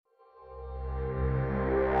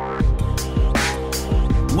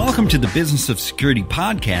Welcome to the Business of Security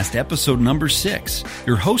podcast, episode number 6.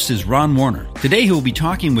 Your host is Ron Warner. Today he will be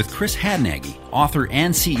talking with Chris Hadnagy, author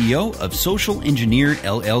and CEO of Social Engineer,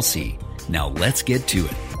 LLC. Now let's get to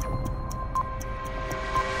it.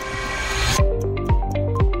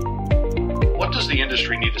 What does the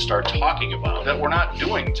industry need to start talking about that we're not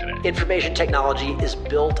doing today? Information technology is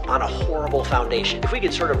built on a horrible foundation. If we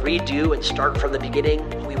could sort of redo and start from the beginning,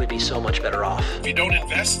 we would be so much better off. If you don't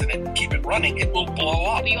invest in it and keep it running, it will blow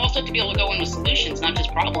up. You also have to be able to go in with solutions, not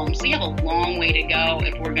just problems. We have a long way to go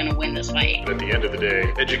if we're going to win this fight. At the end of the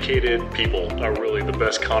day, educated people are really the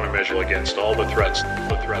best countermeasure against all the threats.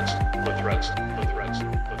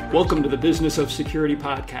 Welcome to the Business of Security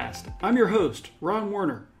podcast. I'm your host, Ron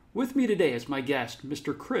Warner. With me today is my guest,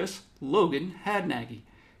 Mr. Chris Logan Hadnagy.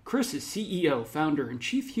 Chris is CEO, founder, and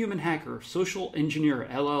chief human hacker of Social Engineer,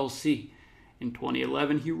 LLC. In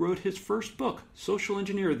 2011, he wrote his first book, Social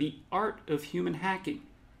Engineer, The Art of Human Hacking.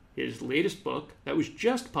 His latest book, that was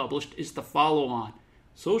just published, is the follow-on,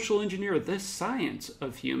 Social Engineer, The Science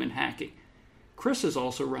of Human Hacking. Chris has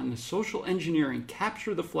also run the Social Engineering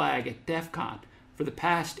Capture the Flag at DEF CON for the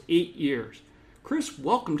past 8 years. Chris,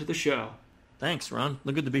 welcome to the show. Thanks, Ron.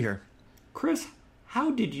 Good to be here. Chris,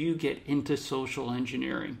 how did you get into social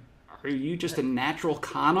engineering? Are you just a natural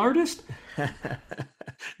con artist?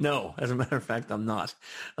 No, as a matter of fact, I'm not.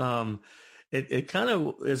 It kind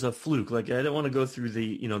of is a fluke. Like, I don't want to go through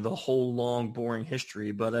the whole long, boring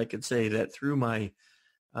history, but I could say that through my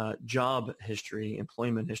job history,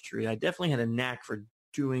 employment history, I definitely had a knack for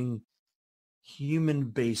doing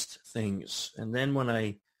human-based things. And then when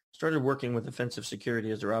I started working with offensive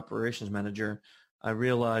security as their operations manager, I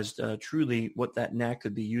realized truly what that knack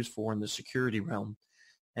could be used for in the security realm,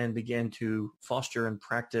 and began to foster and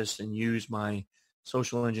practice and use my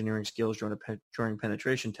social engineering skills during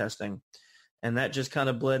penetration testing. And that just kind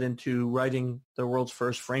of bled into writing the world's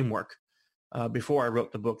first framework. Before I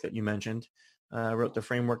wrote the book that you mentioned, I wrote the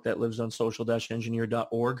framework that lives on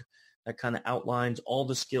social-engineer.org that kind of outlines all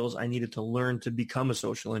the skills I needed to learn to become a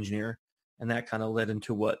social engineer. And that kind of led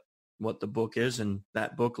into what the book is, and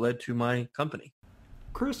that book led to my company.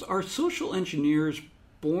 Chris, are social engineers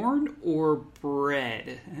born or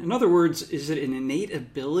bred? In other words, is it an innate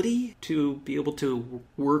ability to be able to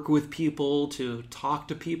work with people, to talk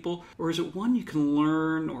to people, or is it one you can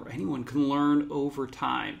learn, or anyone can learn over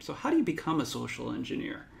time? So how do you become a social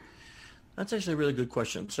engineer? That's actually a really good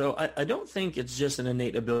question. So I don't think it's just an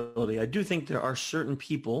innate ability. I do think there are certain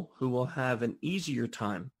people who will have an easier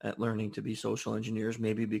time at learning to be social engineers,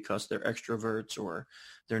 maybe because they're extroverts or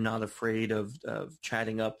they're not afraid of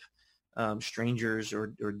chatting up strangers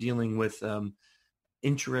or dealing with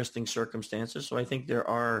interesting circumstances. So I think there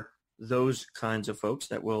are those kinds of folks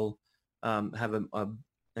that will have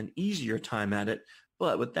an easier time at it.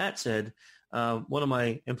 But with that said, one of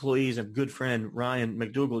my employees, a good friend, Ryan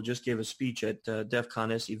McDougall, just gave a speech at DEF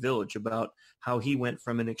CON SE Village about how he went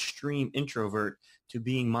from an extreme introvert to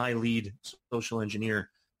being my lead social engineer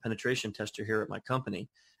penetration tester here at my company.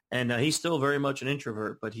 And he's still very much an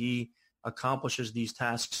introvert, but he accomplishes these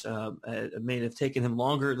tasks. It may have taken him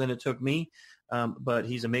longer than it took me, but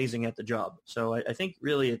he's amazing at the job. So I think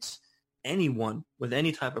really it's anyone with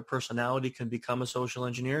any type of personality can become a social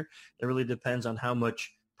engineer. It really depends on how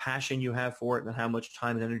much passion you have for it and how much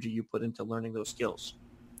time and energy you put into learning those skills.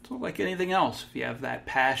 So like anything else, if you have that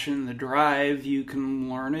passion, the drive, you can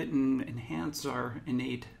learn it and enhance our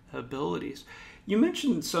innate abilities. You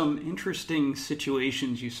mentioned some interesting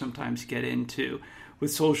situations you sometimes get into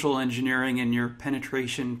with social engineering and your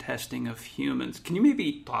penetration testing of humans. Can you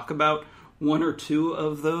maybe talk about one or two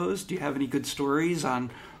of those? Do you have any good stories on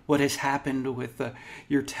what has happened with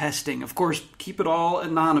your testing? Of course, keep it all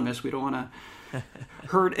anonymous. We don't want to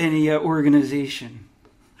hurt any organization.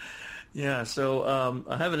 Yeah, so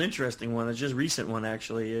I have an interesting one. It's just a recent one,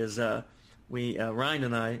 actually. Is Ryan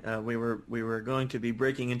and I we were going to be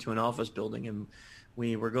breaking into an office building, and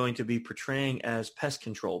we were going to be portraying as pest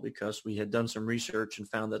control because we had done some research and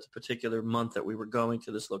found that the particular month that we were going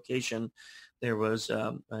to this location, there was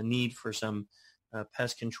a need for some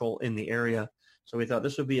pest control in the area. So we thought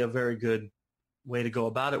this would be a very good way to go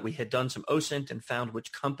about it. We had done some OSINT and found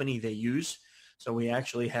which company they use. So we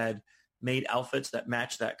actually had made outfits that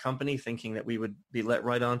matched that company, thinking that we would be let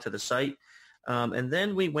right onto the site. And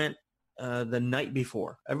then we went the night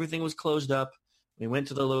before. Everything was closed up. We went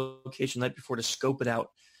to the location the night before to scope it out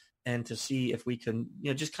and to see if we can,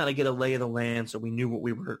 just kind of get a lay of the land so we knew what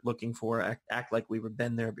we were looking for, act like we were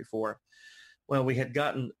been there before. Well, we had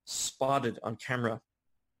gotten spotted on camera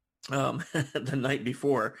the night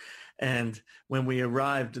before. And when we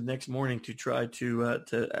arrived the next morning to try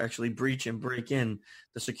to actually breach and break in,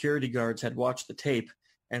 the security guards had watched the tape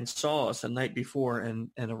and saw us the night before and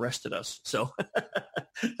arrested us. So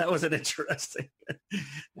that was an interesting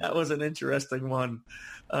one.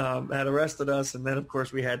 Had arrested us, and then of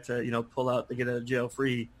course we had to pull out to get a jail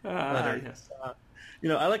free letter. Yes.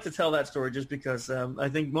 I like to tell that story just because I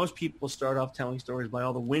think most people start off telling stories by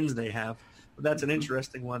all the wins they have. But that's an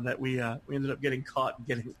interesting one that we ended up getting caught and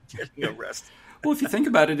getting arrested. Well, if you think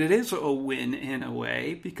about it, it is a win in a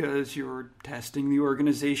way because you're testing the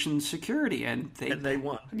organization's security, and they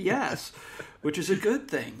won. Yes, which is a good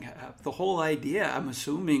thing. The whole idea, I'm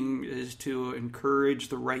assuming, is to encourage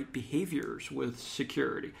the right behaviors with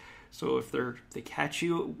security. So if they catch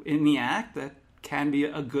you in the act, that can be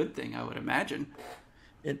a good thing, I would imagine.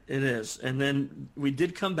 It is. And then we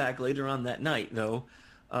did come back later on that night, though,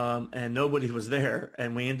 and nobody was there,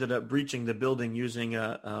 and we ended up breaching the building using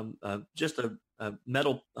just a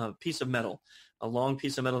metal piece of metal, a long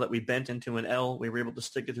piece of metal that we bent into an L. We were able to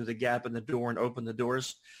stick it through the gap in the door and open the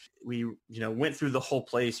doors. We went through the whole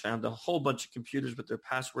place, found a whole bunch of computers with their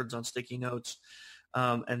passwords on sticky notes.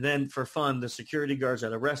 And then for fun, the security guards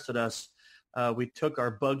that arrested us, we took our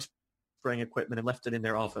bug spraying equipment and left it in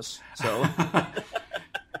their office. So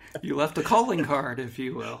you left a calling card, if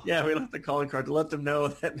you will. Yeah, we left a calling card to let them know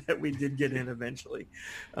that we did get in eventually.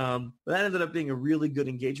 But that ended up being a really good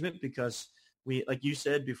engagement because we, like you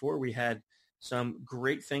said before, we had some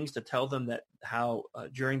great things to tell them that how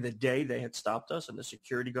during the day they had stopped us and the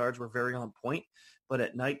security guards were very on point. But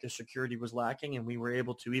at night, the security was lacking, and we were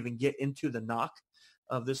able to even get into the knock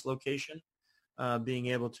of this location, being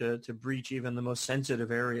able to breach even the most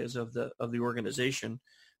sensitive areas of the organization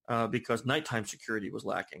because nighttime security was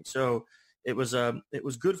lacking. So it was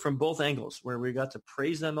good from both angles, where we got to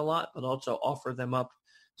praise them a lot, but also offer them up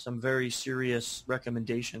some very serious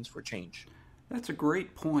recommendations for change. That's a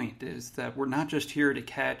great point, is that we're not just here to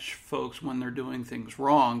catch folks when they're doing things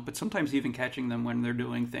wrong, but sometimes even catching them when they're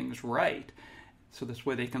doing things right. So this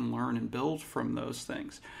way they can learn and build from those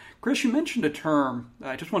things. Chris, you mentioned a term.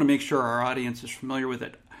 I just want to make sure our audience is familiar with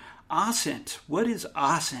it. OSINT. What is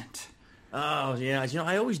OSINT? Oh, yeah.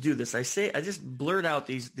 I always do this. I just blurt out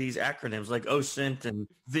these acronyms like OSINT and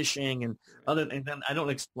phishing and and then I don't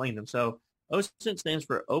explain them. So OSINT stands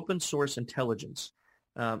for Open Source Intelligence.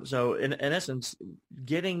 So in essence,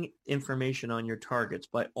 getting information on your targets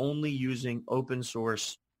by only using open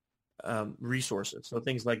source resources. So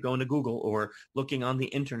things like going to Google or looking on the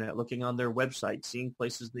internet, looking on their website, seeing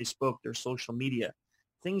places they spoke, their social media,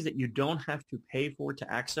 things that you don't have to pay for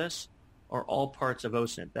to access are all parts of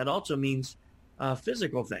OSINT. That also means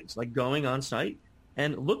physical things like going on site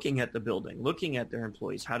and looking at the building, looking at their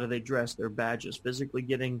employees, how do they dress, their badges, physically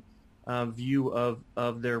getting view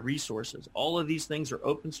of their resources. All of these things are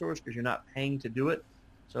open source because you're not paying to do it.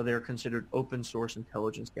 So they're considered open source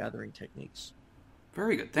intelligence gathering techniques.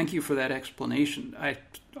 Very good. Thank you for that explanation. I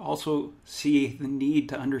also see the need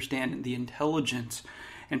to understand the intelligence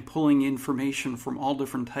and pulling information from all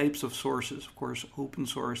different types of sources. Of course, open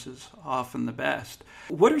source is often the best.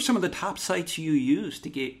 What are some of the top sites you use to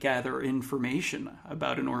gather information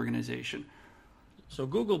about an organization? So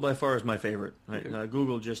Google by far is my favorite. Right?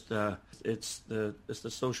 Google just it's the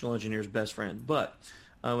social engineer's best friend. But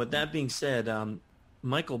with that being said,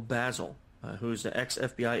 Michael Basil, who's an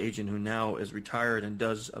ex-FBI agent who now is retired and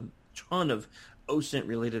does a ton of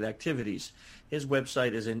OSINT-related activities, his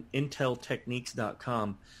website is in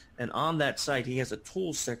inteltechniques.com, and on that site he has a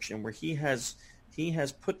tools section where he has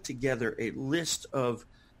put together a list of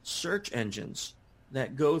search engines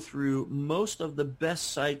that go through most of the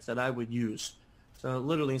best sites that I would use. So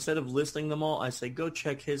literally, instead of listing them all, I say go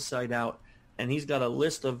check his site out, and he's got a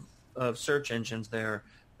list of search engines there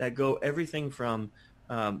that go everything from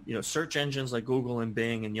search engines like Google and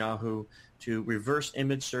Bing and Yahoo to reverse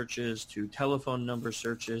image searches, to telephone number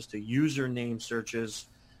searches, to username searches,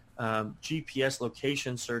 GPS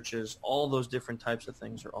location searches. All those different types of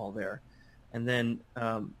things are all there. And then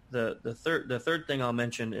the third thing I'll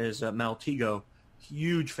mention is Maltego.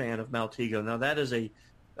 Huge fan of Maltego. Now that is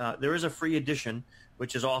there is a free edition,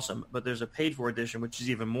 which is awesome, but there's a paid for edition, which is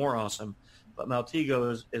even more awesome. But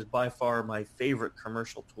Maltego is by far my favorite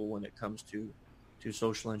commercial tool when it comes to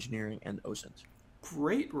social engineering and OSINT.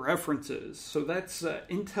 Great references. So that's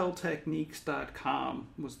inteltechniques.com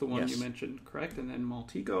was the one you mentioned, correct? And then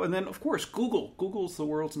Maltego. And then, of course, Google. Google's the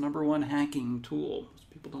world's #1 hacking tool.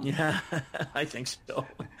 People don't know. Yeah, I think so.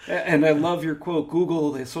 And I love your quote,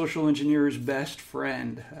 Google, the social engineer's best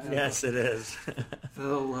friend. Yes, it is.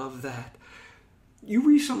 They'll love that. You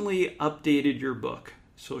recently updated your book,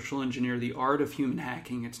 Social Engineer, The Art of Human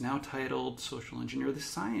Hacking. It's now titled Social Engineer, The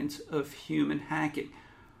Science of Human Hacking.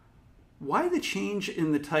 Why the change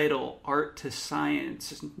in the title, Art to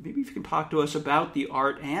Science? Maybe if you can talk to us about the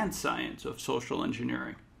art and science of social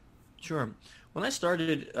engineering. Sure. When I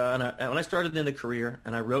started in the career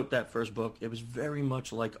and I wrote that first book, it was very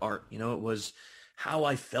much like art. It was how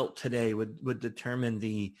I felt today would determine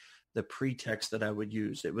the pretext that I would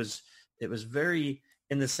use. It was very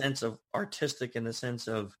in the sense of artistic, in the sense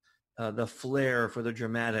of the flair for the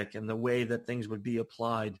dramatic and the way that things would be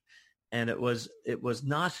applied. And it was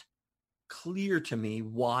not clear to me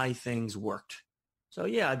why things worked. So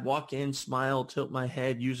yeah, I'd walk in, smile, tilt my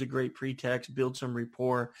head, use a great pretext, build some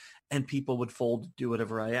rapport, and people would fold to do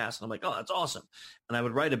whatever I asked. And I'm like, oh, that's awesome. And I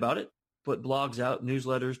would write about it, put blogs out,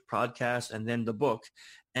 newsletters, podcasts, and then the book.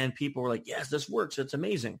 And people were like, yes, this works. It's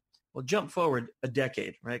amazing. Well, jump forward a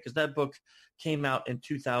decade, right? Because that book came out in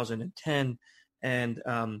 2010, and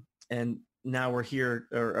now we're here,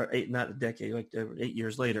 or not a decade, like 8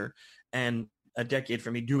 years later, and a decade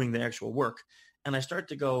for me doing the actual work. And I start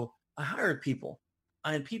to go, I hired people,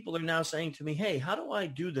 and people are now saying to me, hey, how do I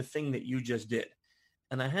do the thing that you just did?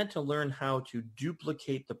 And I had to learn how to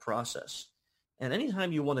duplicate the process. And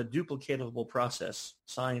anytime you want a duplicatable process,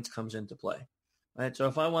 science comes into play. Right? So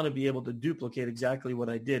if I want to be able to duplicate exactly what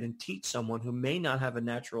I did and teach someone who may not have a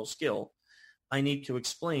natural skill, I need to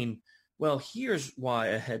explain, well, here's why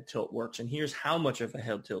a head tilt works, and here's how much of a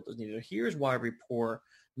head tilt is needed. Here's why rapport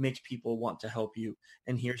makes people want to help you,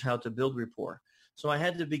 and here's how to build rapport. So I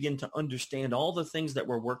had to begin to understand all the things that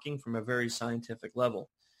were working from a very scientific level.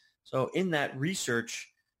 So in that research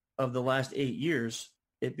of the last 8 years,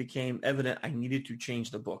 it became evident I needed to change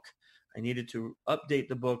the book. I needed to update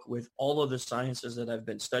the book with all of the sciences that I've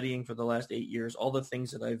been studying for the last 8 years, all the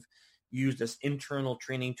things that I've used as internal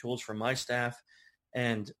training tools for my staff.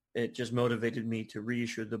 And it just motivated me to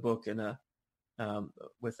reissue the book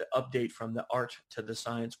with the update from the art to the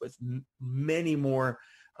science, with many more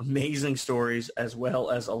amazing stories, as well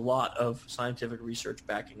as a lot of scientific research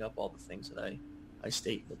backing up all the things that I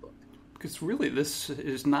state in the book. Because really, this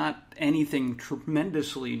is not anything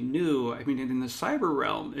tremendously new. I mean, in the cyber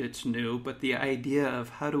realm, it's new, but the idea of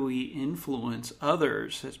how do we influence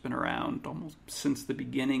others has been around almost since the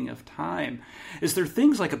beginning of time. Is there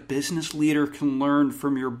things like a business leader can learn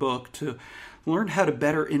from your book to learn how to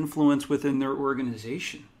better influence within their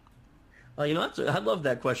organization? Well, I love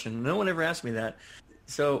that question. No one ever asked me that.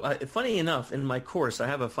 So funny enough, in my course, I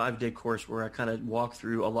have a 5-day course where I kind of walk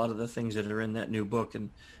through a lot of the things that are in that new book,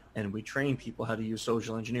 and we train people how to use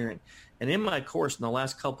social engineering. And in my course, in the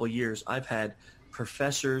last couple of years, I've had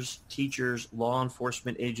professors, teachers, law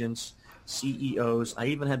enforcement agents, CEOs. I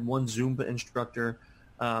even had one Zumba instructor,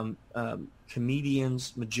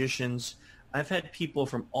 comedians, magicians. I've had people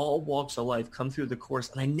from all walks of life come through the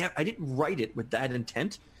course, and I didn't write it with that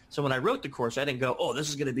intent. So when I wrote the course, I didn't go, oh, this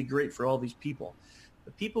is going to be great for all these people.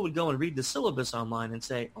 But people would go and read the syllabus online and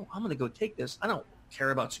say, oh, I'm going to go take this. I don't care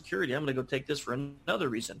about security. I'm going to go take this for another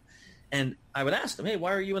reason. And I would ask them, hey,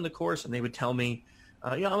 why are you in the course? And they would tell me,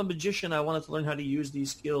 I'm a magician. I wanted to learn how to use these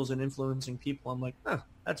skills in influencing people. I'm like, oh,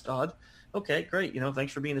 that's odd. Okay, great.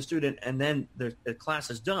 Thanks for being a student. And then the class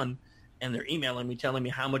is done, and they're emailing me, telling me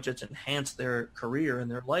how much it's enhanced their career and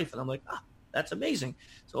their life. And I'm like, that's amazing.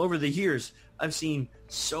 So over the years, I've seen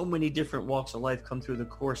so many different walks of life come through the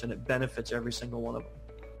course, and it benefits every single one of them.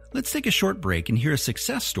 Let's take a short break and hear a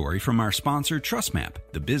success story from our sponsor, TrustMap,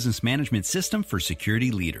 the business management system for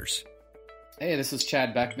security leaders. Hey, this is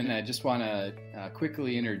Chad Beckman. I just want to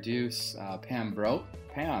quickly introduce Pam Brote.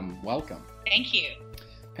 Pam, welcome. Thank you.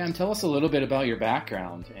 Pam, tell us a little bit about your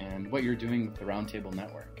background and what you're doing with the Roundtable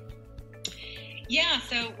Network. Yeah,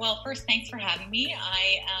 first, thanks for having me.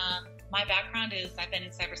 My background is I've been in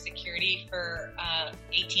cybersecurity for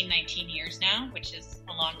 18, 19 years now, which is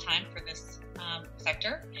a long time for this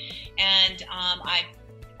sector. And I've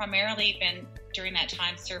primarily been, during that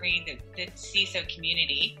time, serving the CISO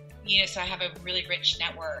community. So I have a really rich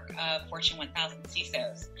network of Fortune 1000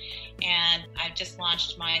 CISOs. And I've just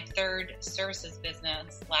launched my third services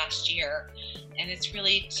business last year. And it's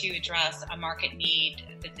really to address a market need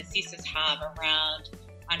that the CISOs have around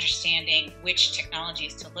understanding which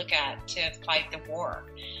technologies to look at to fight the war.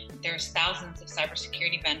 There's thousands of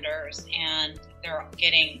cybersecurity vendors, and they're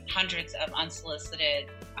getting hundreds of unsolicited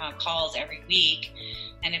calls every week.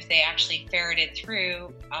 And if they actually ferreted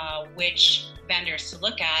through which vendors to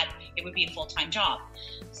look at, it would be a full-time job.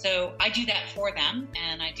 So I do that for them,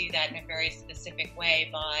 and I do that in a very specific way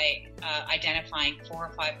by identifying 4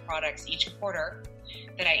 or 5 products each quarter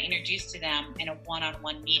that I introduce to them in a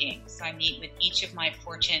one-on-one meeting. So I meet with each of my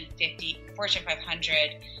Fortune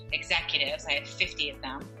 500 executives. I have 50 of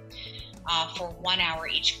them. for 1 hour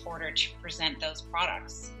each quarter to present those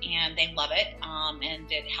products. And they love it,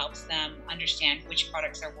 and it helps them understand which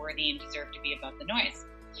products are worthy and deserve to be above the noise.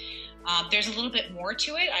 There's a little bit more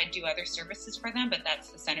to it. I do other services for them, but that's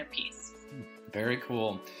the centerpiece. Very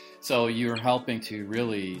cool. So you're helping to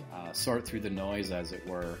really sort through the noise, as it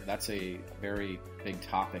were. That's a very big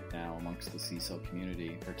topic now amongst the CISO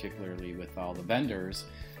community, particularly with all the vendors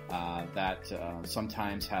that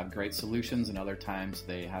sometimes have great solutions and other times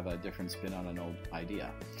they have a different spin on an old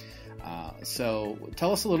idea. So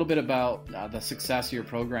tell us a little bit about the success of your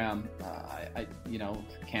program.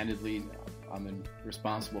 Candidly, I'm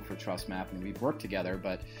responsible for TrustMap and we've worked together,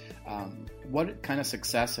 but what kind of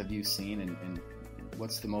success have you seen and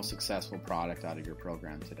what's the most successful product out of your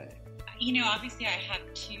program today? Obviously I have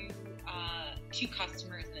two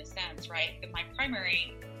customers in a sense, right? My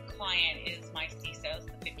primary client is my CISOs,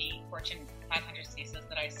 the 50 Fortune 500 CISOs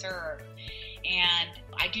that I serve. And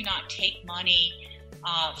I do not take money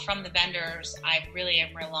from the vendors. I really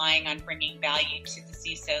am relying on bringing value to the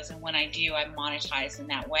CISOs. And when I do, I monetize in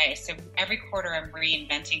that way. So every quarter I'm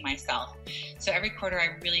reinventing myself. So every quarter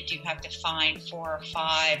I really do have to find 4 or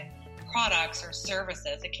 5 products or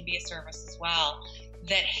services, it can be a service as well,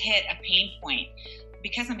 that hit a pain point.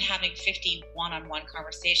 Because I'm having 50 one-on-one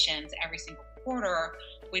conversations every single quarter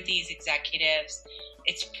with these executives,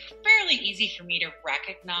 it's fairly easy for me to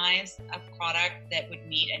recognize a product that would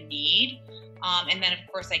meet a need. And then, of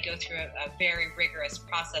course, I go through a very rigorous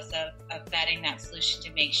process of vetting that solution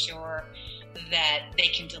to make sure that they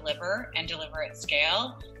can deliver and deliver at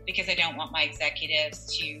scale, because I don't want my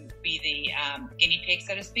executives to be the guinea pig,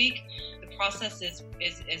 so to speak. The process is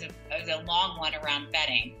a long one around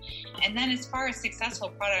vetting. And then as far as successful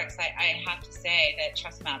products, I have to say that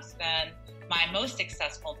TrustMap's been my most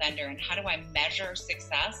successful vendor. And how do I measure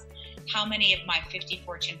success? How many of my 50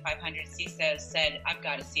 Fortune 500 CISOs said, I've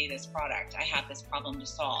got to see this product. I have this problem to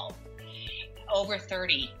solve. Over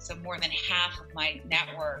 30, so more than half of my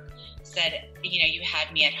network said, you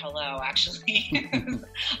had me at hello, actually.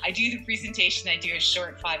 I do the presentation. I do a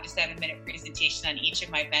short 5 to 7 minute presentation on each of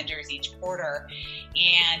my vendors each quarter.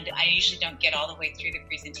 And I usually don't get all the way through the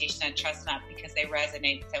presentation on TrustMap because they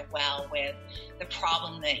resonate so well with the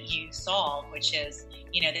problem that you solve, which is,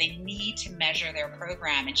 they need to measure their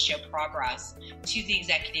program and show progress to the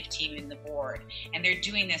executive team and the board. And they're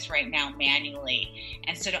doing this right now manually.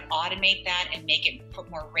 And so to automate that and make it put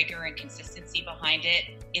more rigor and consistency behind it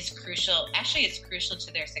is crucial. Actually, it's crucial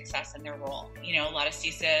to their success in their role. A lot of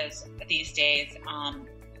CISOs these days,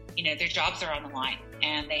 their jobs are on the line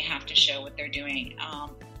and they have to show what they're doing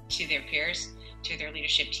to their peers, to their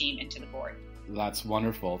leadership team, and to the board. That's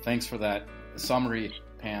wonderful. Thanks for that summary,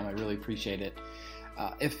 Pam. I really appreciate it.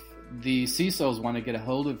 If the CISOs want to get a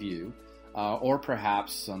hold of you, or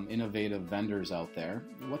perhaps some innovative vendors out there,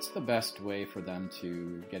 what's the best way for them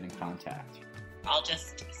to get in contact? I'll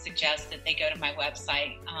just suggest that they go to my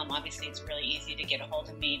website. Obviously, it's really easy to get a hold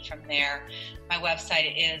of me from there. My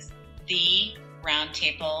website is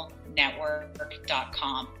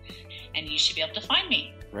theroundtablenetwork.com, and you should be able to find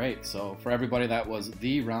me. Great. So for everybody, that was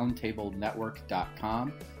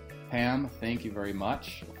theroundtablenetwork.com. Pam, thank you very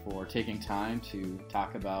much for taking time to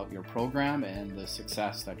talk about your program and the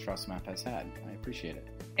success that TrustMap has had. I appreciate it.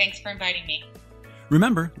 Thanks for inviting me.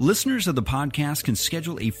 Remember, listeners of the podcast can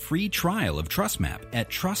schedule a free trial of TrustMap at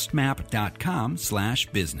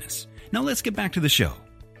trustmap.com/business. Now let's get back to the show.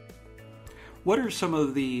 What are some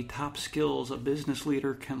of the top skills a business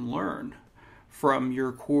leader can learn from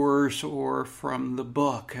your course or from the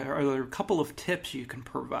book? Are there a couple of tips you can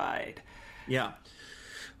provide? Yeah.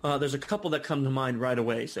 There's a couple that come to mind right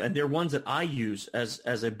away, and they're ones that I use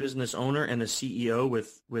as a business owner and a CEO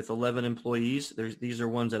with 11 employees. These are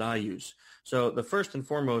ones that I use. So the first and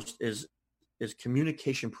foremost is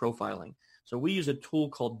communication profiling. So we use a tool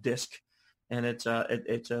called DISC, and it's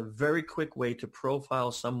a very quick way to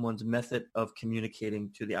profile someone's method of communicating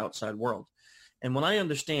to the outside world. And when I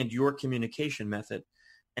understand your communication method,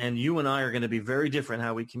 and you and I are going to be very different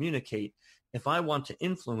how we communicate, if I want to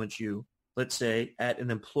influence you, let's say at an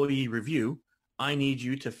employee review, I need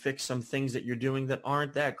you to fix some things that you're doing that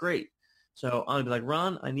aren't that great. So I'll be like,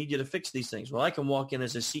 Ron, I need you to fix these things. Well, I can walk in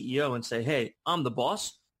as a CEO and say, hey, I'm the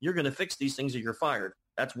boss. You're going to fix these things or you're fired.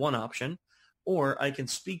 That's one option. Or I can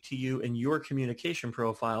speak to you in your communication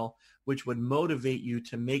profile, which would motivate you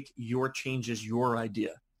to make your changes your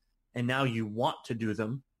idea. And now you want to do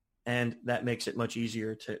them. And that makes it much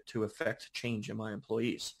easier to affect change in my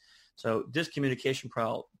employees. So this communication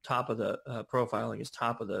top of the profiling is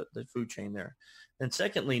top of the food chain there. And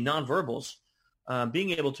secondly, nonverbals,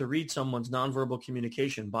 being able to read someone's nonverbal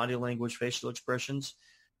communication, body language, facial expressions,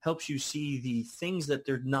 helps you see the things that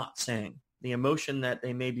they're not saying, the emotion that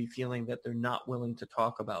they may be feeling that they're not willing to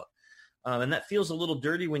talk about. And that feels a little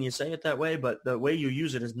dirty when you say it that way, but the way you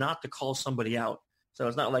use it is not to call somebody out. So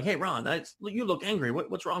it's not like, hey, Ron, you look angry.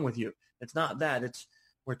 What's wrong with you? It's not that. It's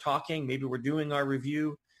we're talking, maybe we're doing our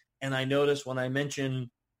review. And I notice when I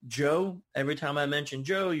mention Joe, every time I mention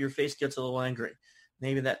Joe, your face gets a little angry.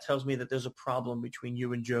 Maybe that tells me that there's a problem between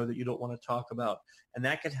you and Joe that you don't want to talk about. And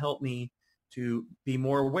that can help me to be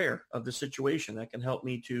more aware of the situation. That can help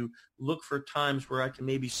me to look for times where I can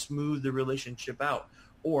maybe smooth the relationship out,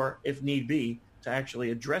 or if need be, to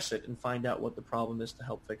actually address it and find out what the problem is to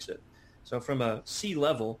help fix it. So from a C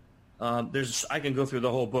level, I can go through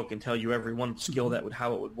the whole book and tell you every one skill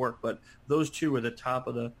how it would work, but those two are the top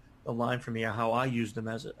of the line for me, how I use them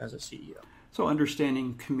as a CEO. So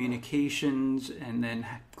understanding communications and then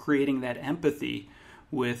creating that empathy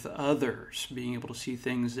with others, being able to see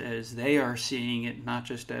things as they are seeing it, not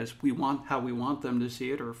just as how we want them to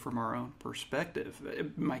see it or from our own perspective.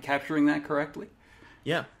 Am I capturing that correctly?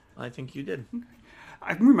 Yeah, I think you did.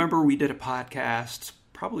 I remember we did a podcast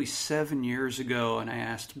probably 7 years ago, and I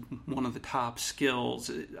asked one of the top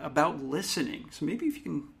skills about listening. So maybe if you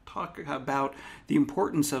can talk about the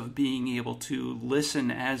importance of being able to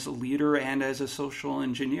listen as a leader and as a social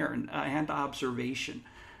engineer and observation.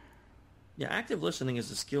 Yeah, active listening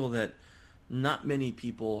is a skill that not many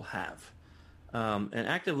people have. And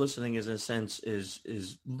active listening, in a sense,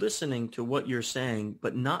 is listening to what you're saying,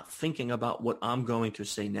 but not thinking about what I'm going to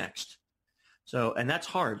say next. So, and that's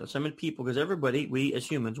hard. Some people, because we as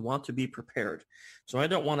humans want to be prepared. So I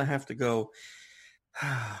don't want to have to go,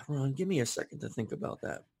 Ron, give me a second to think about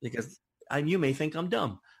that, because you may think I'm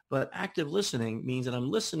dumb, but active listening means that I'm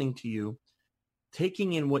listening to you,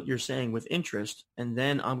 taking in what you're saying with interest, and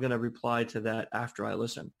then I'm going to reply to that after I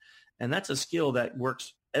listen. And that's a skill that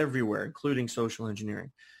works everywhere, including social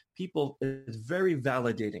engineering. It's very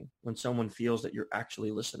validating when someone feels that you're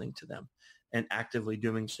actually listening to them and actively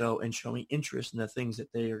doing so and showing interest in the things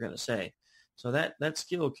that they are going to say. So that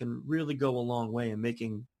skill can really go a long way in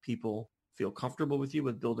making people feel comfortable with you,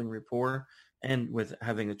 with building rapport, and with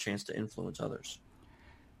having a chance to influence others.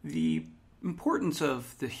 The importance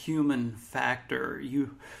of the human factor.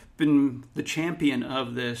 You've been the champion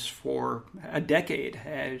of this for a decade,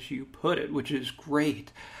 as you put it, which is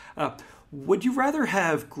great. Would you rather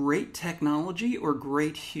have great technology or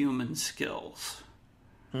great human skills?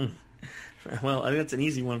 Well, I think that's an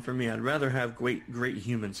easy one for me. I'd rather have great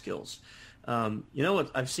human skills. You know what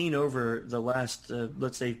I've seen over the last,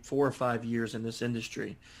 let's say, 4 or 5 years in this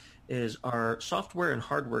industry is our software and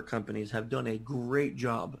hardware companies have done a great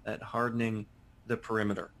job at hardening the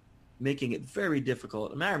perimeter, making it very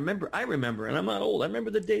difficult. And I remember, and I'm not old, I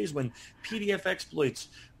remember the days when PDF exploits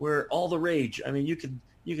were all the rage. I mean, you can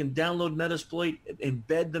download Metasploit,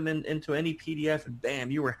 embed them into any PDF, and bam,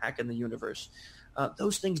 you were hacking the universe.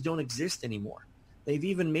 Those things don't exist anymore. They've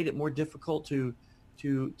even made it more difficult to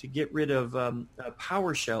get rid of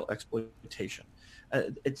PowerShell exploitation.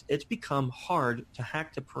 It's become hard to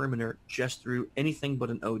hack the perimeter just through anything but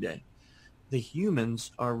an O-Day. The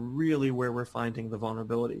humans are really where we're finding the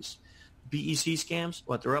vulnerabilities. BEC scams,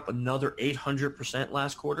 they're up another 800%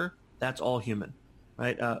 last quarter. That's all human,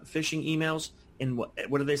 right? Phishing emails, and what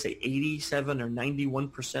do they say? 87 or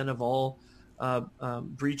 91% of all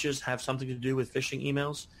breaches have something to do with phishing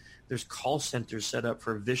emails. There's call centers set up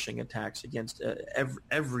for phishing attacks against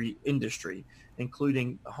every industry,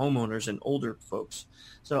 including homeowners and older folks.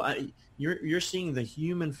 So you're seeing the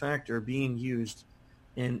human factor being used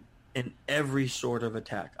in every sort of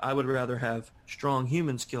attack. I would rather have strong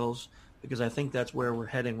human skills because I think that's where we're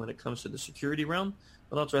heading when it comes to the security realm,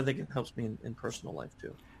 but also I think it helps me in personal life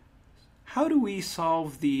too. How do we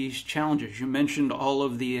solve these challenges? You mentioned all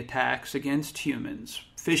of the attacks against humans.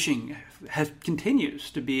 Phishing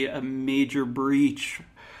continues to be a major breach,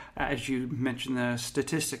 as you mentioned the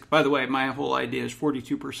statistics. By the way, my whole idea is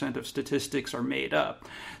 42% of statistics are made up.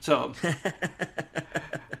 So,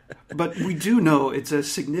 but we do know it's a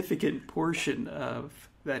significant portion of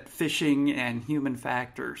that phishing and human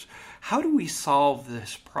factors. How do we solve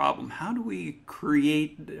this problem? How do we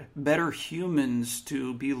create better humans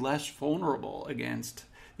to be less vulnerable against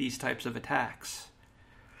these types of attacks?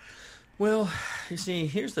 Well, you see,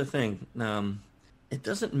 here's the thing. It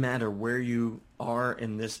doesn't matter where you are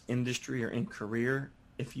in this industry or in career.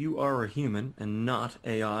 If you are a human and not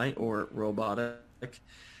AI or robotic,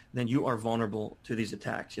 then you are vulnerable to these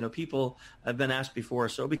attacks. You know, people have been asked before,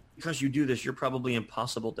 so because you do this, you're probably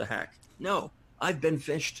impossible to hack. No, I've been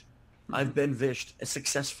phished. I've been phished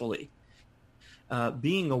successfully.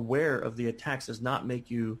 Being aware of the attacks does not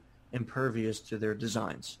make you impervious to their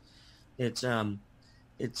designs. It's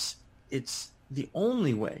it's the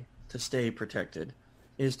only way to stay protected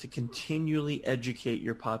is to continually educate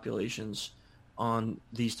your populations on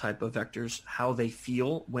these type of vectors, how they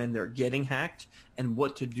feel when they're getting hacked, and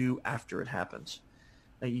what to do after it happens.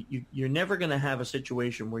 Now, you're never going to have a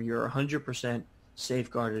situation where you're 100%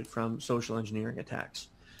 safeguarded from social engineering attacks.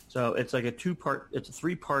 So it's like it's a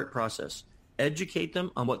three-part process. Educate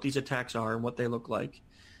them on what these attacks are and what they look like.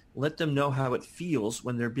 Let them know how it feels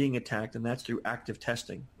when they're being attacked, and that's through active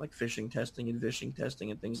testing, like phishing testing and vishing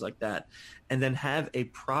testing and things like that. And then have a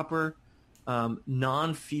proper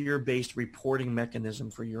non-fear-based reporting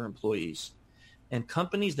mechanism for your employees. And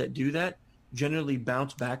companies that do that generally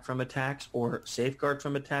bounce back from attacks or safeguard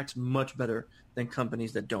from attacks much better than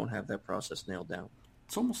companies that don't have that process nailed down.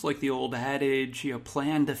 It's almost like the old adage,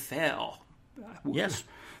 plan to fail. Yes.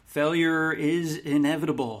 Failure is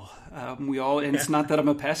inevitable. And it's not that I'm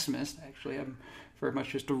a pessimist. Actually, I'm very much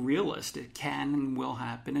just a realist. It can and will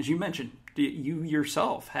happen. As you mentioned, you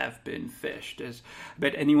yourself have been phished. As I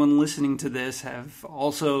bet anyone listening to this have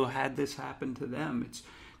also had this happen to them. It's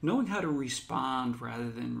knowing how to respond rather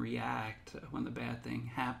than react when the bad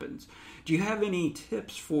thing happens. Do you have any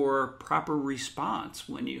tips for proper response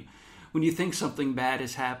when you think something bad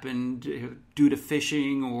has happened due to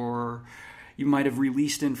phishing, or you might have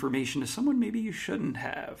released information to someone maybe you shouldn't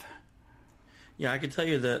have? Yeah, I can tell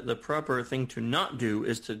you the proper thing to not do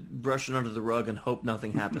is to brush it under the rug and hope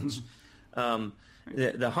nothing happens.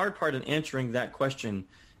 The hard part in answering that question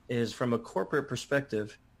is, from a corporate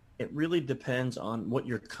perspective, it really depends on what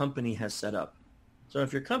your company has set up. So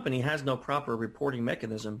if your company has no proper reporting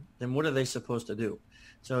mechanism, then what are they supposed to do?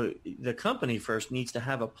 So the company first needs to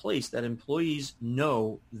have a place that employees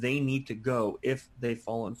know they need to go if they've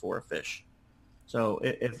fallen for a phish. So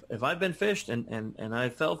if I've been phished and I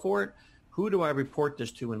fell for it, who do I report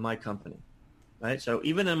this to in my company? Right? So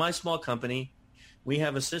even in my small company, we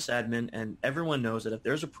have a sysadmin, and everyone knows that if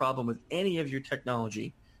there's a problem with any of your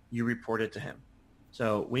technology, you report it to him.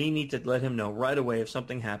 So we need to let him know right away if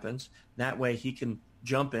something happens. That way he can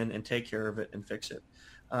jump in and take care of it and fix it.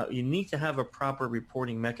 You need to have a proper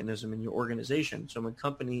reporting mechanism in your organization. So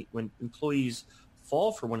when employees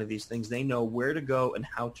fall for one of these things, they know where to go and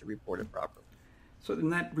how to report it properly. So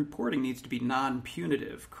then that reporting needs to be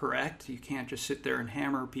non-punitive, correct? You can't just sit there and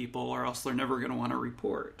hammer people, or else they're never going to want to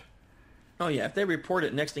report. Oh yeah, if they report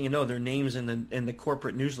it, next thing you know, their name's in the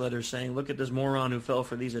corporate newsletter saying, "Look at this moron who fell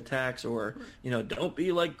for these attacks," or "Don't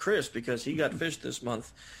be like Chris because he got phished this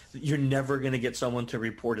month." You're never going to get someone to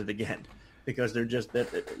report it again, because they're just that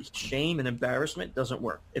shame and embarrassment doesn't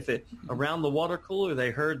work. If it around the water cooler they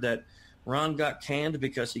heard that Ron got canned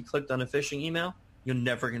because he clicked on a phishing email, you're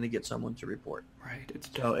never going to get someone to report. Right.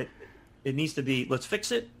 So it needs to be, let's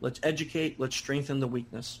fix it, let's educate, let's strengthen the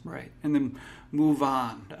weakness. Right, and then move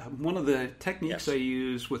on. One of the techniques I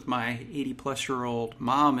use with my 80-plus-year-old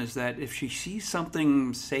mom is that if she sees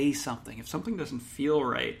something, say something. If something doesn't feel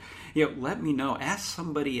right, let me know. Ask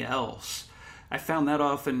somebody else. I found that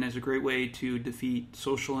often as a great way to defeat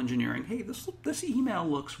social engineering. Hey, this email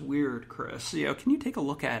looks weird, Chris. Can you take a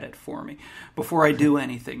look at it for me before I do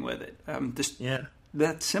anything with it?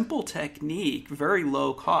 That simple technique, very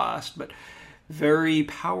low cost, but very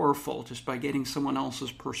powerful, just by getting someone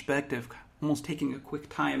else's perspective, almost taking a quick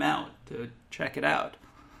time out to check it out.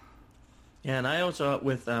 Yeah, and I also,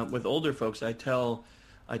 with older folks, I tell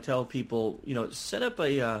people, set up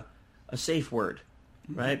a safe word,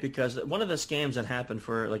 right? Because one of the scams that happen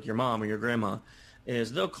for like your mom or your grandma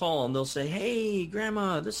is they'll call and they'll say, "Hey,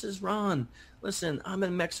 Grandma, this is Ron. Listen, I'm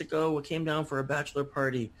in Mexico. I came down for a bachelor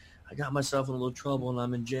party. I got myself in a little trouble and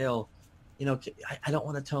I'm in jail. I don't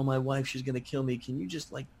want to tell my wife she's going to kill me. Can you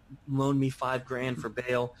just loan me $5,000 for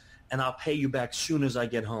bail, and I'll pay you back soon as I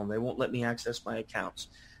get home. They won't let me access my accounts."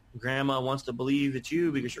 Grandma wants to believe it's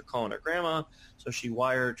you because you're calling her grandma, so she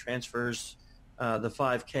wire transfers the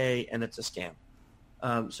 $5,000, and it's a scam.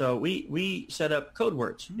 So we set up code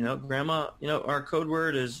words. Grandma, our code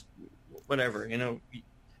word is whatever.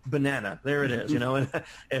 Banana. There it is.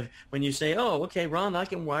 And when you say, "Oh, okay, Ron, I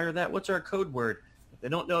can wire that. What's our code word?" If they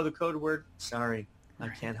don't know the code word, sorry, I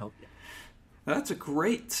can't help you. That's a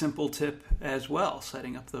great simple tip as well,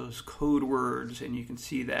 setting up those code words, and you can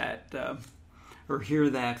see that or hear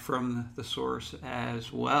that from the source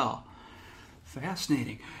as well.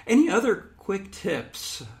 Fascinating. Any other quick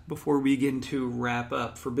tips before we begin to wrap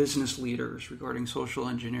up for business leaders regarding social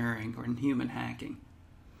engineering or human hacking?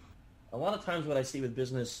 A lot of times what I see with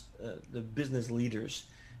the business leaders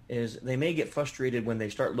is they may get frustrated when they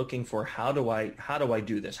start looking for how do I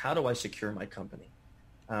do this? How do I secure my company?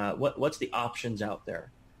 What's the options out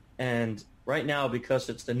there? And right now, because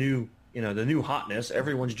it's the new hotness,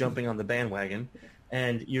 everyone's jumping on the bandwagon.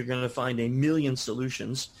 and you're going to find a million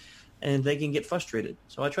solutions, and they can get frustrated.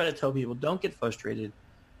 So I try to tell people, don't get frustrated.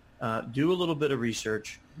 Do a little bit of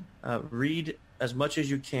research, read as much as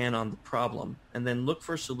you can on the problem, and then look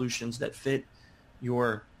for solutions that fit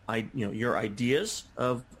your ideas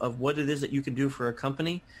of what it is that you can do for a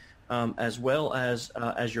company, as well as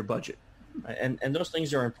your budget. And those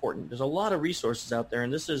things are important. There's a lot of resources out there,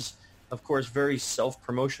 and this is, of course, very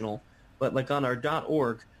self-promotional. But like on our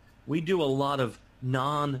 .org, we do a lot of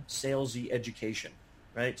non-salesy education,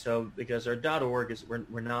 right? So because our .org it's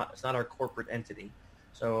not our corporate entity.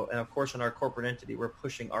 So, and of course, in our corporate entity, we're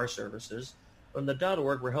pushing our services. But in the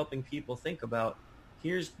 .org, we're helping people think about,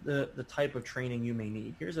 here's the type of training you may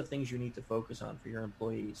need. Here's the things you need to focus on for your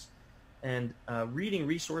employees. And reading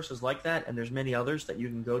resources like that, and there's many others that you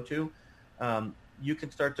can go to, you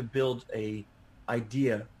can start to build a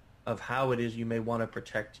idea of how it is you may want to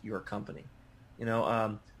protect your company.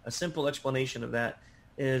 A simple explanation of that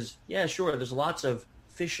is, yeah, sure, there's lots of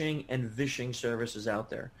phishing and vishing services out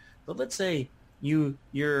there. But let's say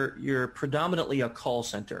you're predominantly a call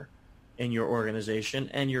center in your organization,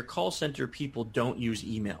 and your call center people don't use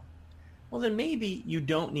email. Well, then maybe you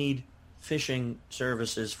don't need phishing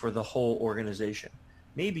services for the whole organization.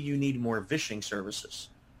 Maybe you need more vishing services,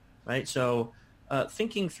 right? So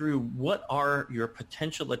thinking through what are your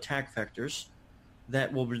potential attack vectors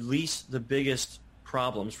that will release the biggest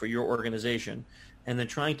problems for your organization, and then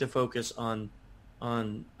trying to focus on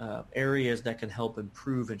areas that can help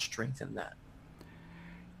improve and strengthen that.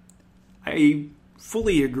 I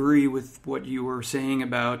fully agree with what you were saying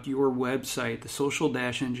about your website, the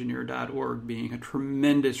social-engineer.org, being a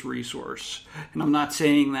tremendous resource. And I'm not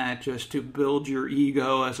saying that just to build your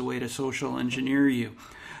ego as a way to social engineer you.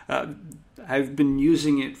 I've been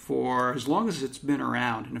using it for as long as it's been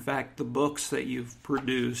around. And in fact, the books that you've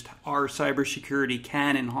produced are Cybersecurity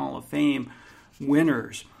Canon Hall of Fame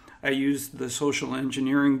winners. I used the social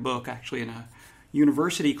engineering book actually in a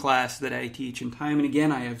university class that I teach, and time and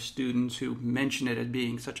again I have students who mention it as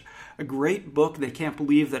being such a great book. They can't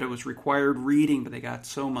believe that it was required reading, but they got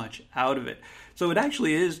so much out of it. So it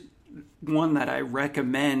actually is one that I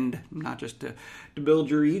recommend, not just to build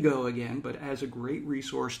your ego again, but as a great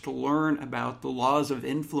resource to learn about the laws of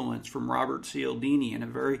influence from Robert Cialdini in a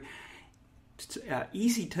very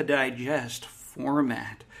easy to digest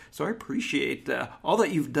format. So I appreciate all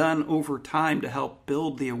that you've done over time to help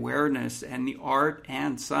build the awareness and the art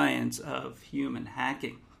and science of human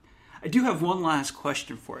hacking. I do have one last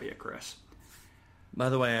question for you, Chris. By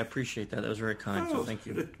the way, I appreciate that. That was very kind, so thank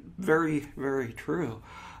you. Very, very true.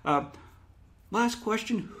 Last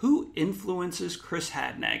question. Who influences Chris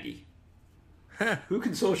Hadnagy? Who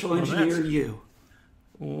can social engineer you?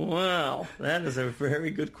 Wow, that is a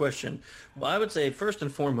very good question. Well, I would say first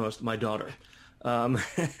and foremost, my daughter.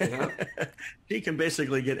 She can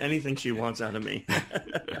basically get anything she wants out of me.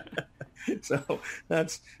 So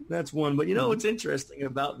that's one. But what's interesting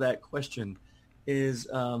about that question is,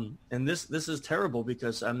 and this is terrible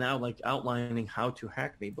because I'm now like outlining how to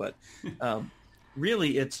hack me, but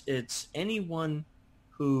really it's anyone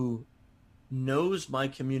who knows my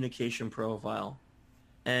communication profile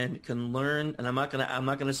and can learn, and I'm not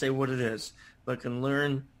gonna say what it is, but can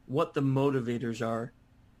learn what the motivators are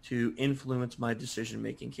to influence my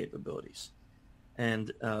decision-making capabilities.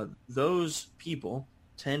 And those people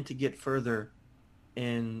tend to get further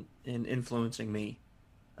in influencing me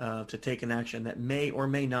to take an action that may or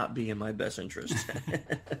may not be in my best interest.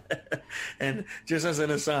 And just as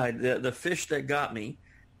an aside, the fish that got me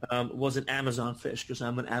was an Amazon fish, because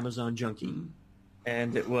I'm an Amazon junkie. Mm-hmm.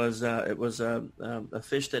 And it was a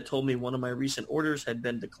fish that told me one of my recent orders had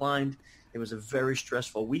been declined. It was a very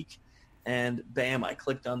stressful week. And bam, I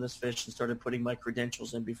clicked on this fish and started putting my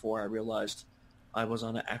credentials in before I realized I was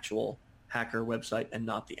on an actual hacker website and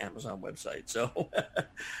not the Amazon website. So,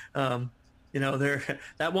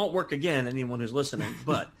 that won't work again, anyone who's listening,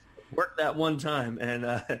 but it worked that one time. And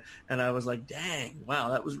I was like, dang, wow,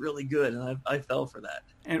 that was really good. And I fell for that.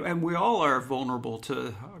 And we all are vulnerable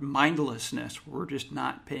to mindlessness. We're just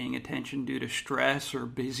not paying attention due to stress or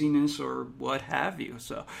busyness or what have you.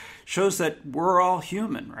 So shows that we're all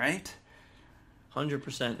human, right?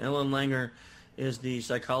 100%. Ellen Langer is the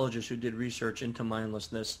psychologist who did research into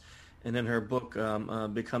mindlessness. And in her book,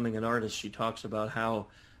 Becoming an Artist, she talks about how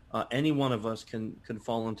any one of us can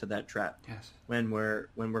fall into that trap. Yes. When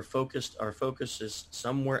we're focused, our focus is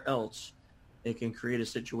somewhere else, it can create a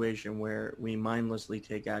situation where we mindlessly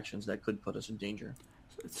take actions that could put us in danger.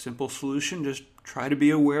 Simple solution, just try to be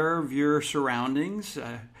aware of your surroundings,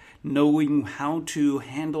 knowing how to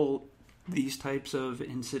handle these types of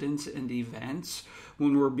incidents and events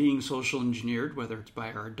when we're being social engineered, whether it's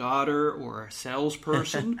by our daughter or a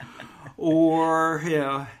salesperson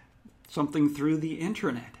or something through the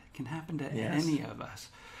internet. It can happen to any of us.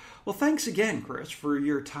 Well, thanks again, Chris, for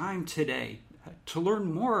your time today. To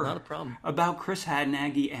learn more about Chris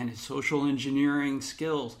Hadnagy and his social engineering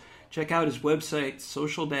skills, check out his website,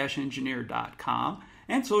 social-engineer.com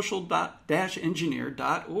and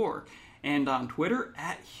social-engineer.org, and on Twitter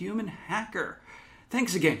 @HumanHacker.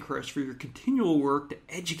 Thanks again, Chris, for your continual work to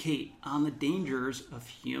educate on the dangers of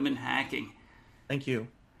human hacking. Thank you.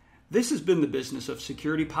 This has been the Business of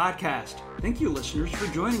Security podcast. Thank you, listeners, for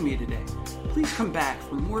joining me today. Please come back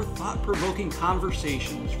for more thought-provoking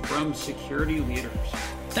conversations from security leaders.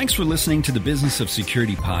 Thanks for listening to the Business of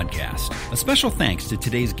Security podcast. A special thanks to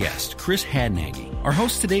today's guest, Chris Hadnagy. Our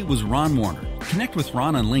host today was Ron Warner. Connect with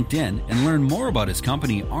Ron on LinkedIn and learn more about his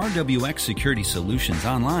company, RWX Security Solutions,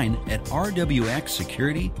 online at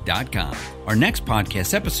rwxsecurity.com. Our next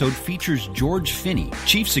podcast episode features George Finney,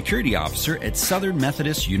 Chief Security Officer at Southern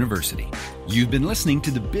Methodist University. You've been listening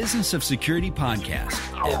to the Business of Security podcast,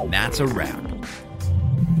 and that's a wrap.